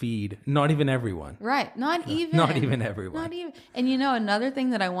can feed not even everyone. Right. Not even everyone. Not even. And another thing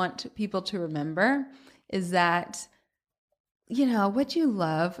that I want people to remember is that, what you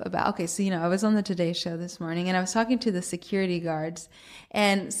love about, okay, so, I was on the Today Show this morning and I was talking to the security guards.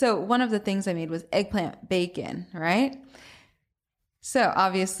 And so one of the things I made was eggplant bacon, right? So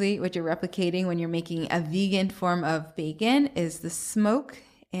obviously what you're replicating when you're making a vegan form of bacon is the smoke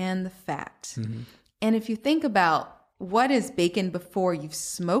and the fat. Mm-hmm. And if you think about what is bacon before you've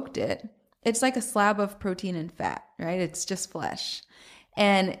smoked it, it's like a slab of protein and fat, right? It's just flesh.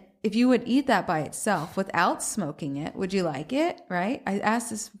 And if you would eat that by itself without smoking it, would you like it, right? I asked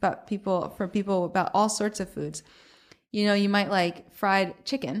this about people about all sorts of foods. You might like fried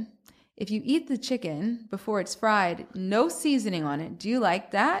chicken. If you eat the chicken before it's fried, no seasoning on it, do you like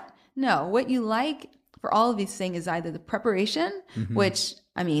that? No. What you like for all of these things is either the preparation, which,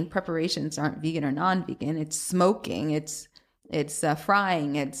 preparations aren't vegan or non-vegan. It's smoking, it's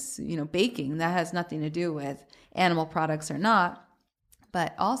frying, it's, baking. That has nothing to do with animal products or not.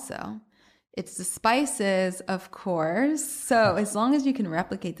 But also, it's the spices, of course. So as long as you can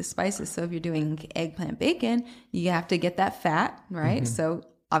replicate the spices, so if you're doing eggplant bacon, you have to get that fat, right? Mm-hmm. So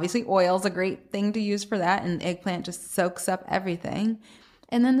obviously oil is a great thing to use for that, and eggplant just soaks up everything.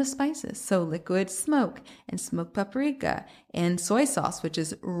 And then the spices, so liquid smoke and smoked paprika and soy sauce, which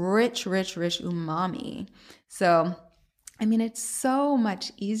is rich umami. So, it's so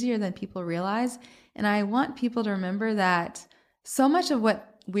much easier than people realize. And I want people to remember that so much of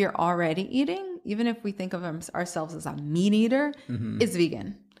what we're already eating, even if we think of ourselves as a meat eater, is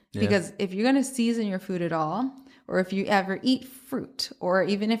vegan. Yeah. Because if you're going to season your food at all, or if you ever eat fruit, or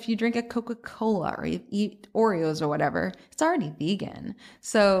even if you drink a Coca-Cola or you eat Oreos or whatever, it's already vegan.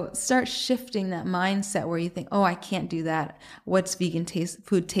 So start shifting that mindset where you think, oh, I can't do that. What's vegan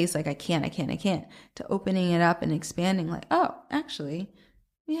food taste like? I can't. To opening it up and expanding like, oh, actually,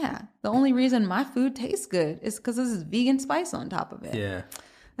 yeah, the only reason my food tastes good is because this is vegan spice on top of it.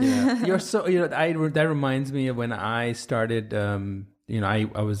 Yeah. You're so, that reminds me of when I started, I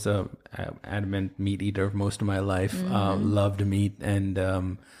was a adamant meat eater most of my life, loved meat.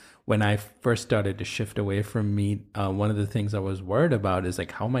 And when I first started to shift away from meat, one of the things I was worried about is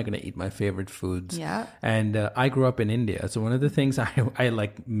like, how am I going to eat my favorite foods? Yeah. And I grew up in India. So one of the things I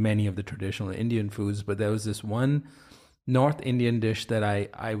like many of the traditional Indian foods, but there was this one North Indian dish that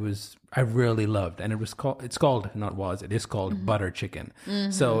I really loved, and it is called butter chicken.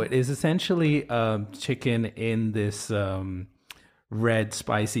 Mm-hmm. So it is essentially chicken in this red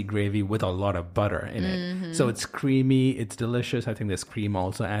spicy gravy with a lot of butter in it. So it's creamy, it's delicious. I think there's cream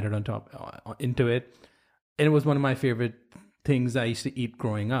also added on top into it. And it was one of my favorite things I used to eat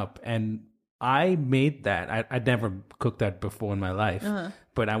growing up. And I made that. I'd never cooked that before in my life,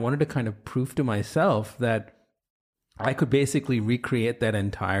 but I wanted to kind of prove to myself that I could basically recreate that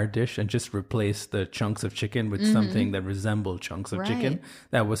entire dish and just replace the chunks of chicken with something that resembled chunks of chicken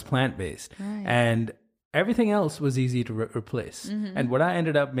that was plant-based. Right. And everything else was easy to replace. And what I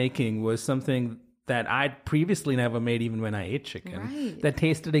ended up making was something that I'd previously never made even when I ate chicken that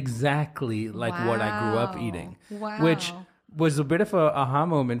tasted exactly like what I grew up eating, which was a bit of a aha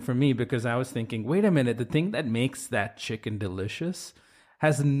moment for me because I was thinking, wait a minute, the thing that makes that chicken delicious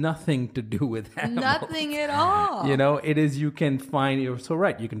has nothing to do with animals. Nothing at all. It is, you can find, you're so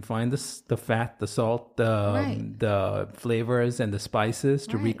right, you can find the fat, the salt, the flavors and the spices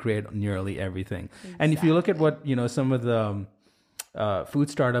to recreate nearly everything. Exactly. And if you look at what, some of the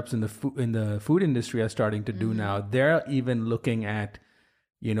food startups in the food industry are starting to do now, they're even looking at,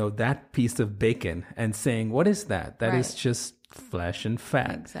 that piece of bacon and saying, what is that? That is just flesh and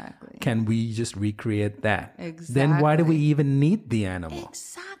fat. Exactly. Can we just recreate that? Exactly. Then why do we even need the animal?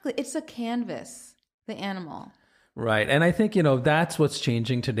 Exactly. It's a canvas, the animal. Right. And I think, that's what's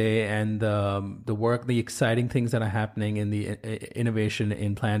changing today. And the work, the exciting things that are happening in the innovation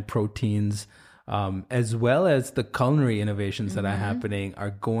in plant proteins, as well as the culinary innovations that are happening,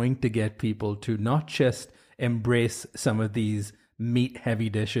 are going to get people to not just embrace some of these meat-heavy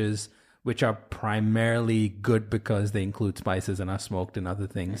dishes, which are primarily good because they include spices and are smoked and other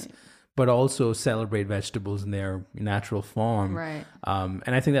things, but also celebrate vegetables in their natural form. Right. And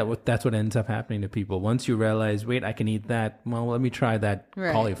I think that's what ends up happening to people. Once you realize, wait, I can eat that. Well, let me try that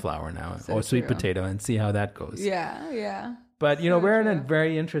cauliflower now, or sweet potato, and see how that goes. Yeah. But, we're in a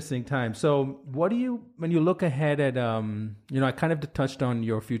very interesting time. So when you look ahead at, I kind of touched on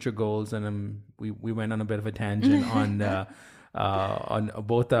your future goals, and we went on a bit of a tangent on on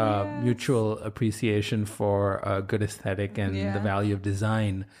both mutual appreciation for a good aesthetic and the value of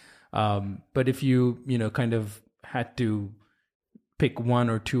design. But if you kind of had to pick one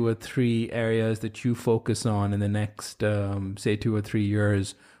or two or three areas that you focus on in the next, say, 2 or 3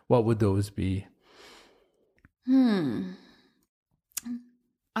 years, what would those be?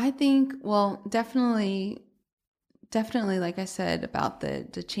 I think, well, definitely, like I said, about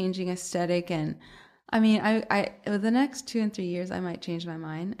the changing aesthetic. And I mean, I over the next 2 and 3 years, I might change my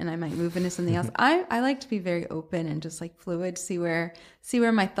mind and I might move into something else. I like to be very open and just like fluid, see where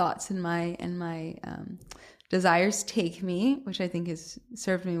my thoughts and my desires take me, which I think has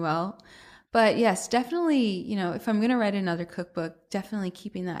served me well. But yes, definitely, if I'm going to write another cookbook, definitely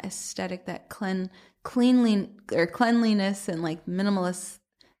keeping that aesthetic, that cleanliness and like minimalist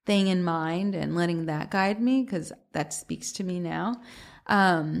thing in mind and letting that guide me, because that speaks to me now.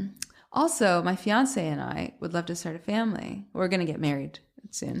 Also, my fiance and I would love to start a family. We're going to get married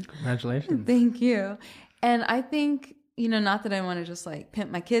soon. Congratulations. Thank you. And I think, not that I want to just like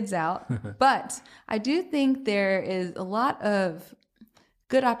pimp my kids out, but I do think there is a lot of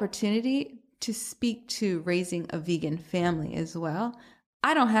good opportunity to speak to raising a vegan family as well.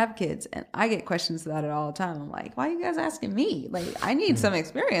 I don't have kids and I get questions about it all the time. I'm like, why are you guys asking me? Like, I need some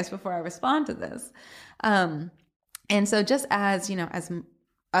experience before I respond to this. And so just as, as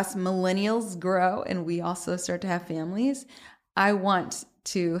us millennials grow and we also start to have families, I want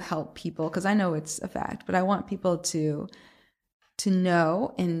to help people, because I know it's a fact, but I want people to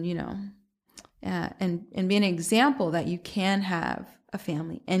know and, and be an example that you can have a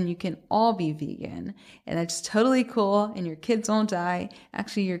family and you can all be vegan and it's totally cool and your kids won't die.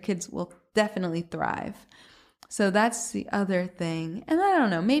 Actually, your kids will definitely thrive. So that's the other thing. And I don't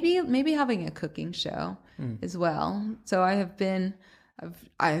know, maybe having a cooking show as well. So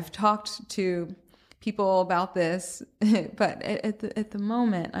I've talked to people about this, but at the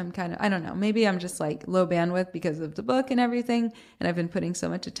moment I'm kind of, I don't know, maybe I'm just like low bandwidth because of the book and everything. And I've been putting so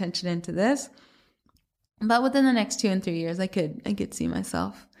much attention into this. But within the next 2 and 3 years, I could see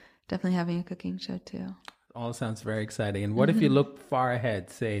myself definitely having a cooking show too. All sounds very exciting. And what if you look far ahead,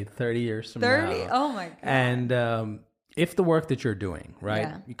 say 30 years from 30? now? 30? Oh my God. And if the work that you're doing, right?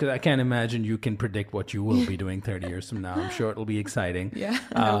 Yeah. Because I can't imagine you can predict what you will be doing 30 years from now. I'm sure it'll be exciting. Yeah,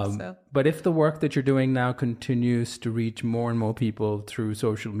 I hope so. But if the work that you're doing now continues to reach more and more people through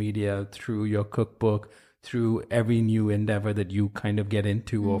social media, through your cookbook, through every new endeavor that you kind of get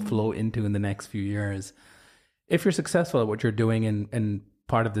into or flow into in the next few years, if you're successful at what you're doing and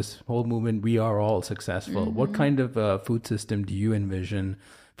part of this whole movement, we are all successful. What kind of food system do you envision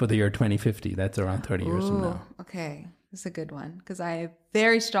for the year 2050? That's around 30 years from now. Okay. That's a good one, because I have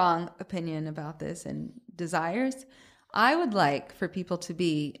very strong opinion about this and desires. I would like for people to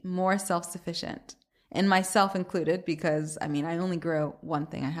be more self-sufficient, and myself included, because I mean, I only grow one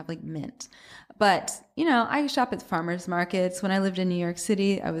thing. I have like mint. But, I shop at farmers markets. When I lived in New York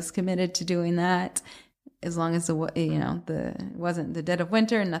City, I was committed to doing that as long as it wasn't the dead of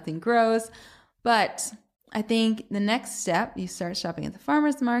winter and nothing grows. But I think the next step, you start shopping at the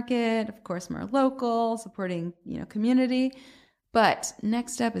farmers market, of course, more local, supporting, community. But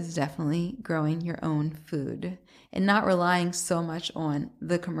next step is definitely growing your own food and not relying so much on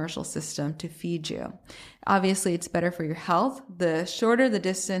the commercial system to feed you. Obviously, it's better for your health. The shorter the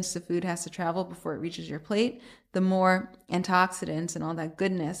distance the food has to travel before it reaches your plate, the more antioxidants and all that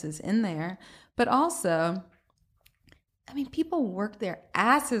goodness is in there. But also, I mean, people work their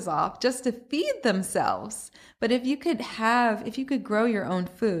asses off just to feed themselves. But if you could grow your own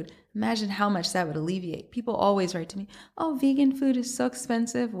food, imagine how much that would alleviate. People always write to me, oh, vegan food is so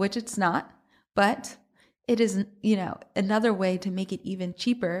expensive, which it's not, but it is, another way to make it even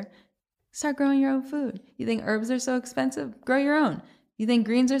cheaper. Start growing your own food. You think herbs are so expensive? Grow your own. You think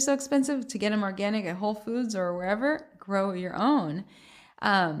greens are so expensive? To get them organic at Whole Foods or wherever, grow your own.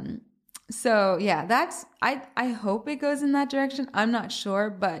 So yeah, I hope it goes in that direction. I'm not sure,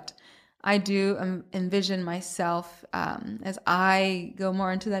 but I do envision myself as I go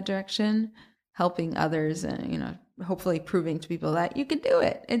more into that direction, helping others and, hopefully proving to people that you can do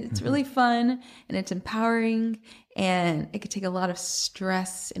it. And it's really fun and it's empowering and it could take a lot of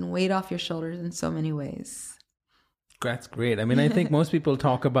stress and weight off your shoulders in so many ways. That's great. I mean, I think most people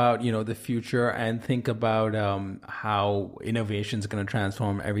talk about, the future and think about how innovation is going to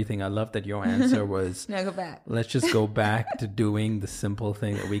transform everything. I love that your answer was, now go back. Let's just go back to doing the simple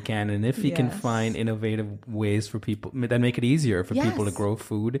thing that we can. And if we can find innovative ways for people that make it easier for people to grow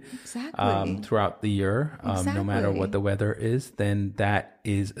food throughout the year, no matter what the weather is, then that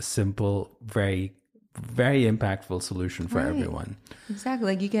is a simple, very very impactful solution for Right. everyone.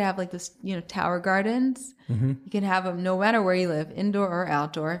 Exactly. Like you could have like this, tower gardens. Mm-hmm. You can have them no matter where you live, indoor or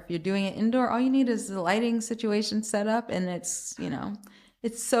outdoor. If you're doing it indoor, all you need is the lighting situation set up, and it's,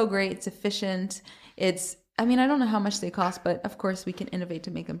 it's so great. It's efficient. I don't know how much they cost, but of course we can innovate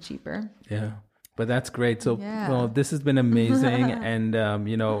to make them cheaper. Yeah. But that's great. So, Yeah. well, this has been amazing. And,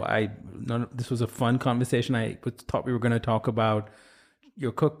 this was a fun conversation. I thought we were going to talk about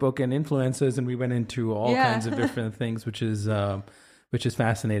your cookbook and influencers, and we went into all kinds of different things, which is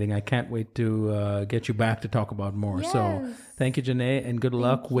fascinating. I can't wait to get you back to talk about more. Yes. So thank you, Janae, and good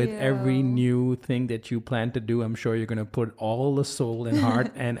luck with every new thing that you plan to do. I'm sure you're going to put all the soul and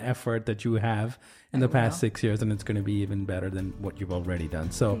heart and effort that you have in the past 6 years, and it's going to be even better than what you've already done.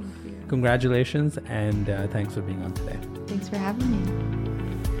 So congratulations, and thanks for being on today. Thanks for having me.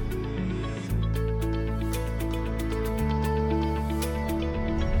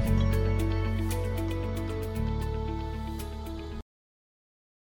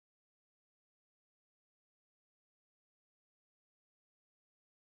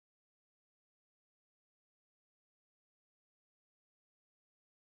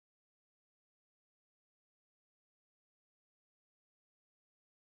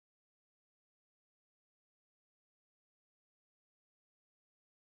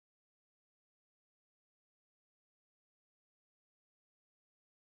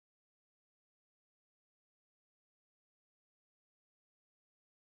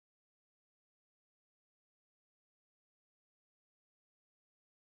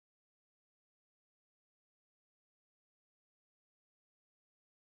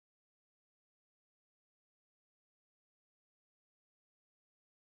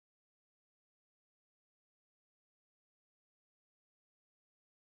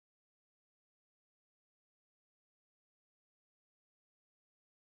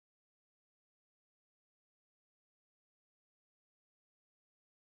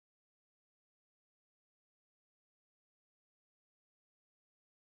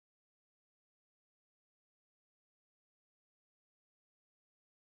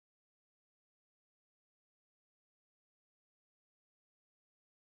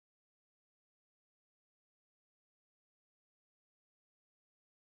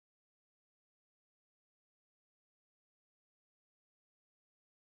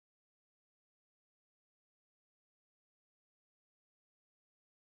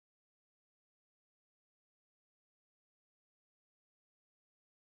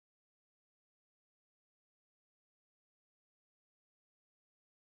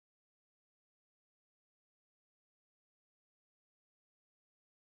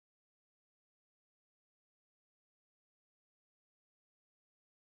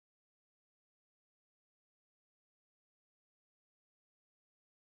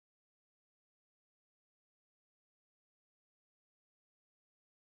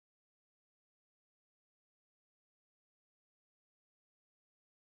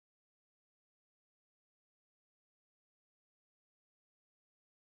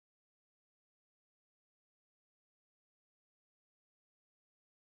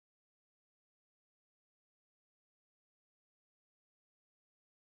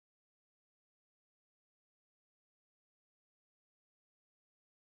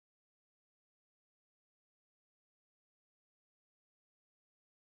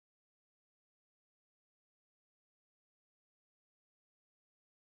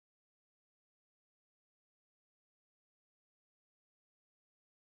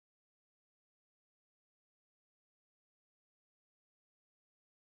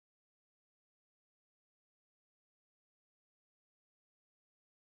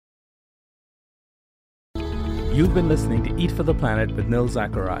 You've been listening to Eat for the Planet with Nil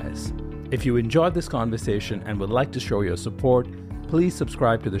Zacharias. If you enjoyed this conversation and would like to show your support, please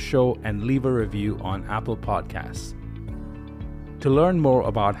subscribe to the show and leave a review on Apple Podcasts. To learn more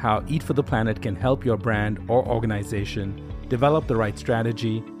about how Eat for the Planet can help your brand or organization develop the right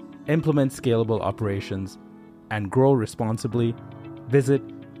strategy, implement scalable operations, and grow responsibly, visit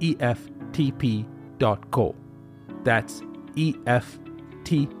EFTP.co. That's EFTP.co.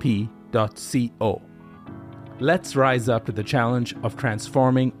 Let's rise up to the challenge of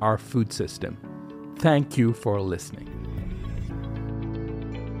transforming our food system. Thank you for listening.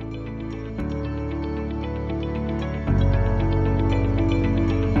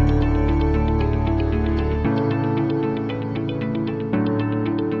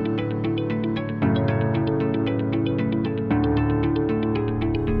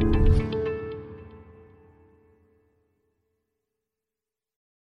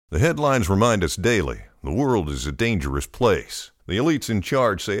 The headlines remind us daily the world is a dangerous place. The elites in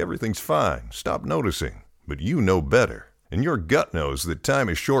charge say everything's fine, stop noticing. But you know better. And your gut knows that time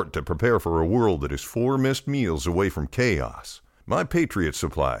is short to prepare for a world that is 4 missed meals away from chaos. My Patriot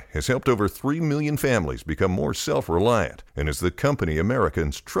Supply has helped over 3 million families become more self-reliant and is the company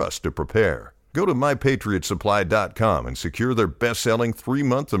Americans trust to prepare. Go to MyPatriotSupply.com and secure their best-selling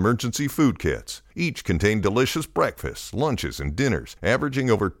 3-month emergency food kits. Each contain delicious breakfasts, lunches, and dinners, averaging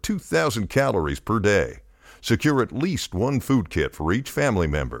over 2,000 calories per day. Secure at least one food kit for each family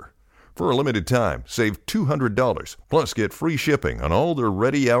member. For a limited time, save $200, plus get free shipping on all their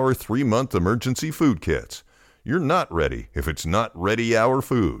Ready Hour 3-month emergency food kits. You're not ready if it's not Ready Hour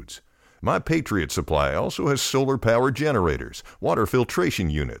Foods. My Patriot Supply also has solar-powered generators, water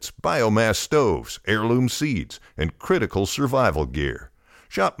filtration units, biomass stoves, heirloom seeds, and critical survival gear.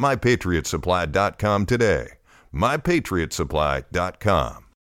 Shop MyPatriotSupply.com today. MyPatriotSupply.com.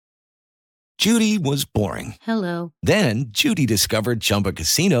 Judy was boring. Hello. Then Judy discovered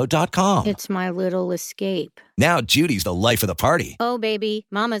ChumbaCasino.com. It's my little escape. Now Judy's the life of the party. Oh, baby,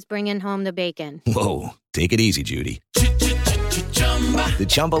 mama's bringing home the bacon. Whoa, take it easy, Judy. The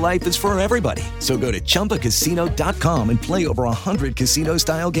Chumba life is for everybody. So go to ChumbaCasino.com and play over 100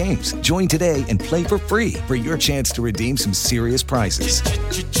 casino-style games. Join today and play for free for your chance to redeem some serious prizes.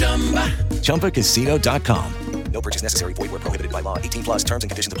 ChumbaCasino.com. No purchase necessary. Void where prohibited by law. 18+ terms and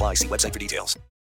conditions apply. See website for details.